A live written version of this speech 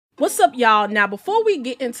What's up, y'all? Now, before we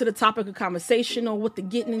get into the topic of conversation or what the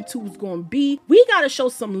getting into is going to be, we got to show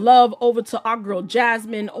some love over to our girl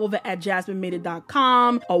Jasmine over at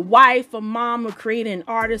JasmineMadeIt.com, a wife, a mom, a creator, and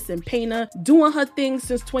artist and painter, doing her thing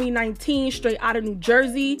since 2019, straight out of New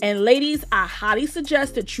Jersey. And ladies, I highly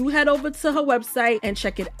suggest that you head over to her website and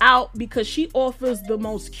check it out because she offers the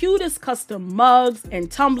most cutest custom mugs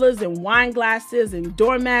and tumblers and wine glasses and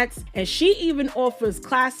doormats. And she even offers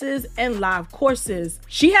classes and live courses.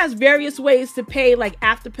 She has various ways to pay, like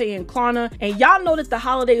Afterpay and Klarna, and y'all know that the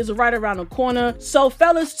holidays are right around the corner. So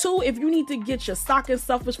fellas too, if you need to get your stocking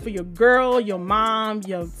stuffers for your girl, your mom,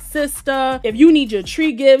 your sister, if you need your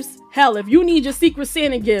tree gifts, hell, if you need your Secret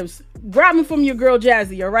Santa gifts, grab them from your girl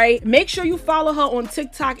Jazzy, all right? Make sure you follow her on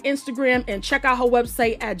TikTok, Instagram, and check out her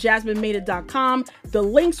website at JasmineMadeIt.com. The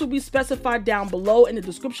links will be specified down below in the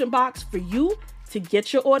description box for you to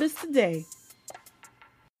get your orders today.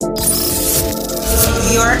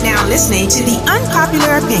 You're now listening to The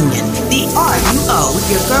Unpopular Opinion, the RUO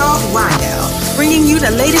with your girl, Rondell, bringing you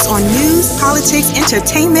the latest on news, politics,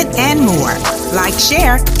 entertainment, and more. Like,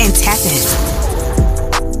 share, and tap in.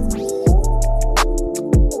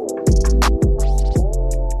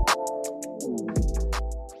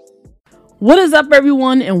 What is up,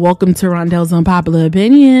 everyone, and welcome to Rondell's Unpopular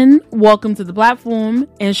Opinion. Welcome to the platform,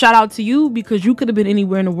 and shout out to you because you could have been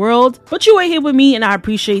anywhere in the world, but you are here with me, and I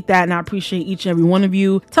appreciate that, and I appreciate each and every one of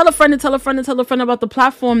you. Tell a friend to tell a friend to tell a friend about the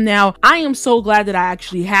platform. Now, I am so glad that I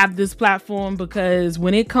actually have this platform because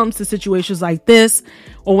when it comes to situations like this,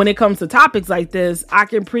 or when it comes to topics like this, I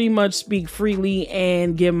can pretty much speak freely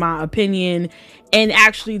and give my opinion and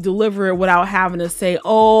actually deliver it without having to say,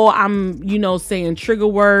 oh, I'm, saying trigger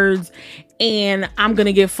words and I'm going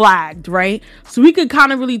to get flagged, right? So we could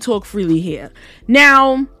kind of really talk freely here.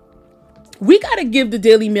 Now, we got to give the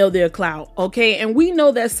Daily Mail their clout, okay? And we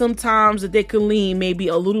know that sometimes that they can lean maybe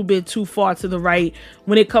a little bit too far to the right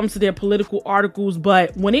when it comes to their political articles.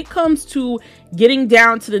 But when it comes to getting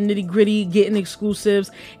down to the nitty gritty, getting exclusives,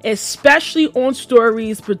 especially on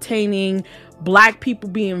stories pertaining Black people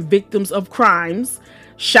being victims of crimes,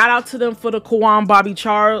 shout out to them for the Kawan Bobby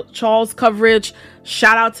Charles coverage.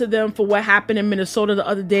 Shout out to them for what happened in Minnesota the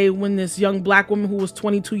other day when this young Black woman who was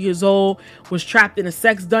 22 years old was trapped in a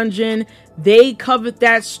sex dungeon. They covered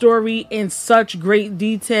that story in such great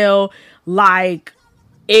detail. Like,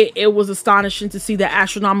 it was astonishing to see the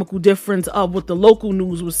astronomical difference of what the local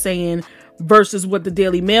news was saying versus what the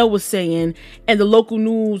Daily Mail was saying. And the local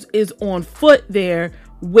news is on foot there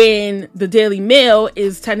when the Daily Mail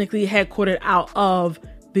is technically headquartered out of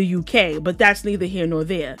the UK, but that's neither here nor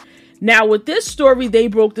there. Now, with this story, they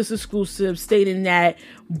broke this exclusive stating that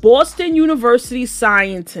Boston University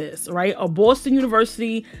scientists, right, a Boston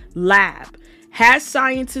University lab had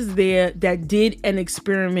scientists there that did an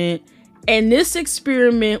experiment, and this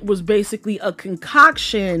experiment was basically a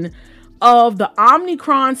concoction of the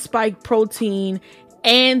Omicron spike protein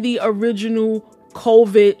and the original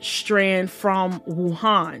COVID strand from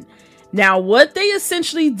Wuhan. Now, what they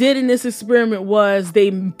essentially did in this experiment was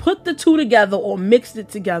they put the two together or mixed it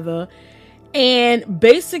together and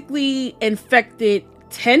basically infected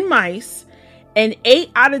 10 mice, and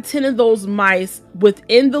 8 out of 10 of those mice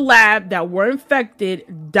within the lab that were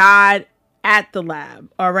infected died at the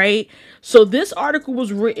lab. All right. So this article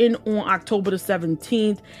was written on October the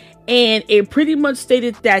 17th. And it pretty much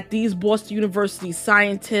stated that these Boston University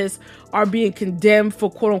scientists are being condemned for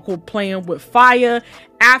quote unquote playing with fire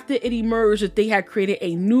after it emerged that they had created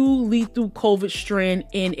a new lethal COVID strand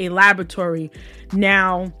in a laboratory.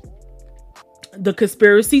 Now, the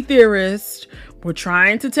conspiracy theorists were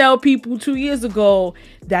trying to tell people 2 years ago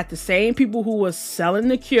that the same people who were selling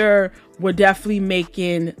the cure were definitely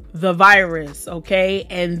making the virus, okay?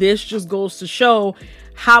 And this just goes to show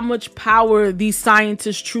how much power these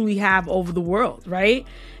scientists truly have over the world, right?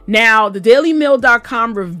 Now, the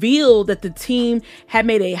DailyMail.com revealed that the team had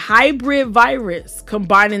made a hybrid virus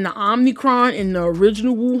combining the Omicron and the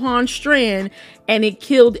original Wuhan strand, and it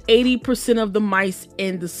killed 80% of the mice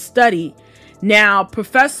in the study. Now,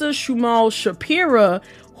 Professor Shmuel Shapira,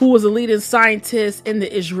 who was a leading scientist in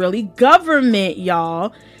the Israeli government,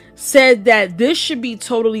 y'all, said that this should be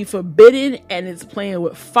totally forbidden and it's playing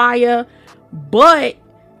with fire. But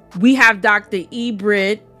we have Dr.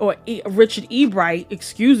 Richard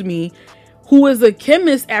Ebright, who is a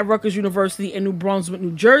chemist at Rutgers University in New Brunswick,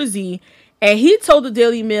 New Jersey. And he told the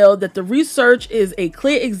Daily Mail that the research is a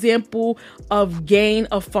clear example of gain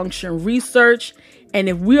of function research. And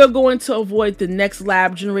if we are going to avoid the next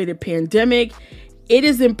lab-generated pandemic, it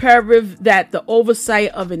is imperative that the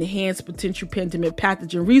oversight of enhanced potential pandemic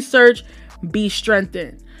pathogen research be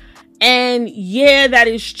strengthened. And yeah, that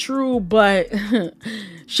is true, but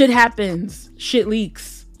shit happens, shit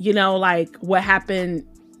leaks, like what happened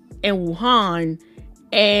in Wuhan,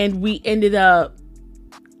 and we ended up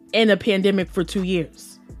in a pandemic for 2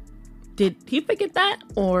 years. Did he forget that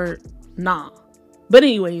or nah? But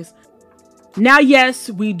anyways, now, yes,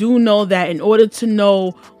 we do know that in order to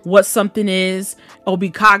know what something is or be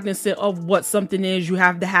cognizant of what something is, you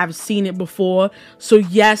have to have seen it before. So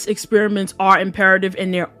yes, experiments are imperative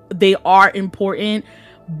and they are important.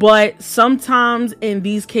 But sometimes in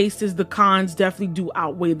these cases, the cons definitely do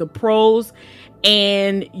outweigh the pros.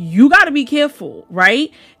 And you got to be careful,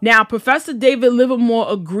 right? Now, Professor David Livermore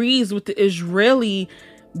agrees with the Israeli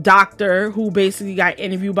doctor who basically got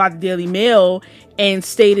interviewed by the Daily Mail and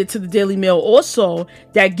stated to the Daily Mail also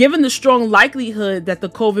that given the strong likelihood that the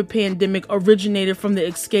COVID pandemic originated from the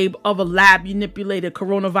escape of a lab manipulated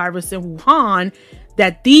coronavirus in Wuhan,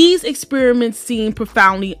 that these experiments seem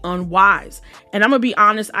profoundly unwise. And I'm gonna be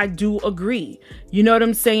honest, I do agree. You know what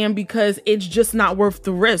I'm saying? Because it's just not worth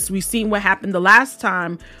the risk. We've seen what happened the last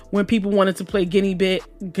time when people wanted to play guinea pig,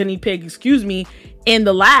 in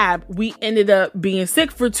the lab. We ended up being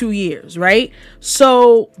sick for 2 years, right?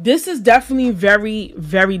 So this is definitely very,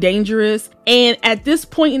 very dangerous. And at this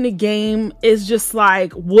point in the game, it's just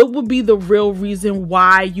like, what would be the real reason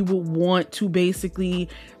why you would want to basically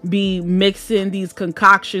be mixing these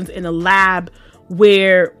concoctions in a lab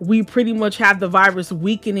where we pretty much have the virus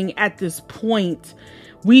weakening at this point?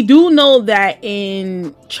 We do know that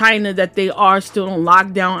in China that they are still on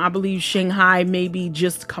lockdown. I believe Shanghai may be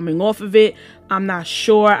just coming off of it. I'm not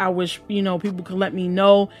sure. I wish, people could let me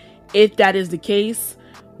know if that is the case.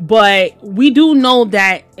 But we do know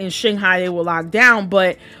that in Shanghai they were locked down.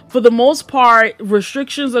 But for the most part,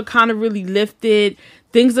 restrictions are kind of really lifted.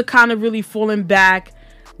 Things are kind of really falling back.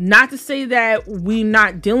 Not to say that we're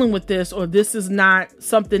not dealing with this or this is not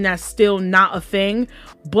something that's still not a thing,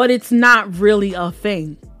 but it's not really a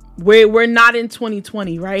thing. We're not in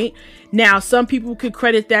 2020, right? Now, some people could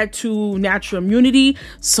credit that to natural immunity.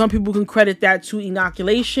 Some people can credit that to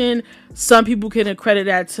inoculation. Some people can credit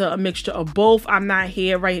that to a mixture of both. I'm not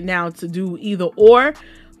here right now to do either or.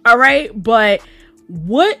 All right. But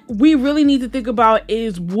what we really need to think about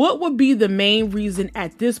is what would be the main reason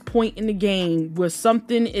at this point in the game where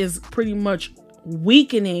something is pretty much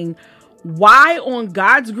weakening. Why on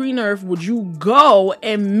God's green earth would you go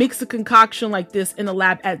and mix a concoction like this in a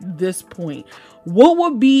lab at this point? What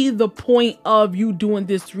would be the point of you doing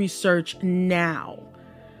this research now?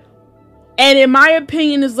 And in my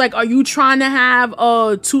opinion, it's like, are you trying to have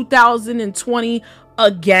 2020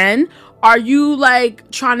 again? Are you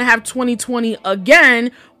like trying to have 2020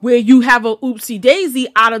 again where you have a oopsie daisy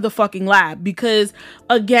out of the fucking lab? Because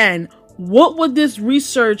again, what would this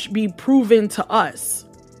research be proven to us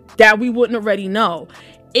that we wouldn't already know?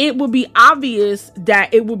 It would be obvious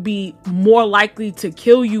that it would be more likely to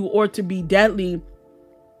kill you or to be deadly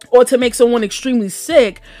or to make someone extremely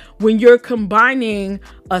sick when you're combining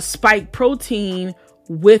a spike protein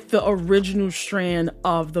with the original strand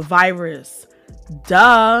of the virus.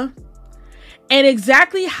 Duh. And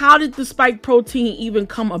exactly how did the spike protein even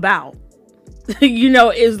come about?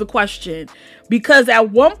 Is the question. Because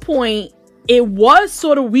at one point, it was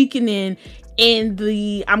sort of weakening in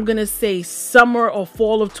the, I'm going to say, summer or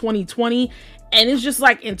fall of 2020. And it's just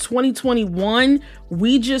like in 2021,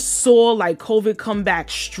 we just saw like COVID come back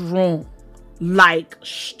strong.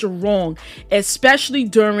 Especially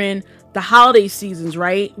during the holiday seasons,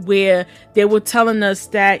 right? Where they were telling us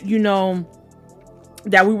that,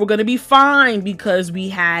 that we were going to be fine because we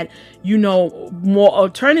had, more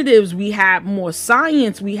alternatives. We had more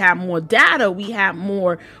science. We had more data. We had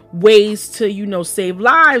more ways to, save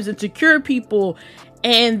lives and to cure people,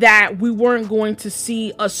 and that we weren't going to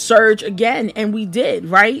see a surge again. And we did,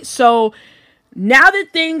 right? So now that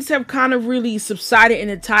things have kind of really subsided and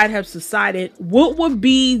the tide have subsided, what would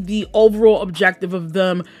be the overall objective of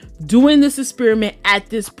them doing this experiment at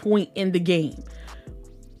this point in the game?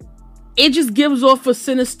 It just gives off a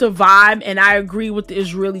sinister vibe, and I agree with the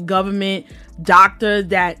Israeli government doctor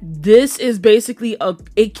that this is basically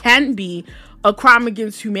it can be a crime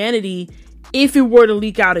against humanity if it were to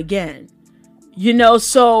leak out again.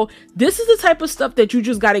 So this is the type of stuff that you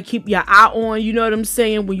just got to keep your eye on, you know what I'm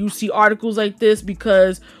saying, when you see articles like this,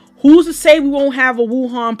 because who's to say we won't have a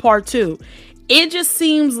Wuhan part 2? It just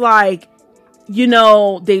seems like,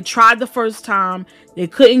 they tried the first time. They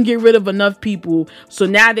couldn't get rid of enough people. So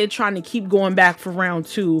now they're trying to keep going back for round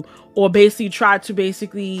 2, or basically try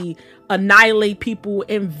to annihilate people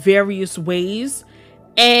in various ways.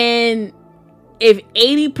 And if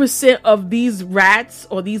 80% of these rats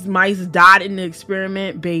or these mice died in the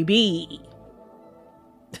experiment, baby,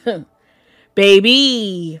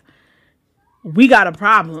 we got a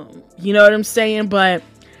problem. You know what I'm saying? But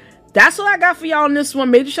that's what I got for y'all on this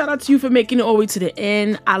one. Major shout out to you for making it all the way to the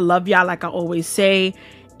end. I love y'all, like I always say.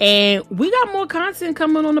 And we got more content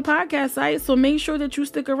coming on the podcast site, so make sure that you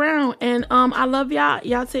stick around. And I love y'all.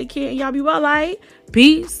 Y'all take care and y'all be well, all right?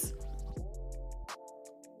 Peace.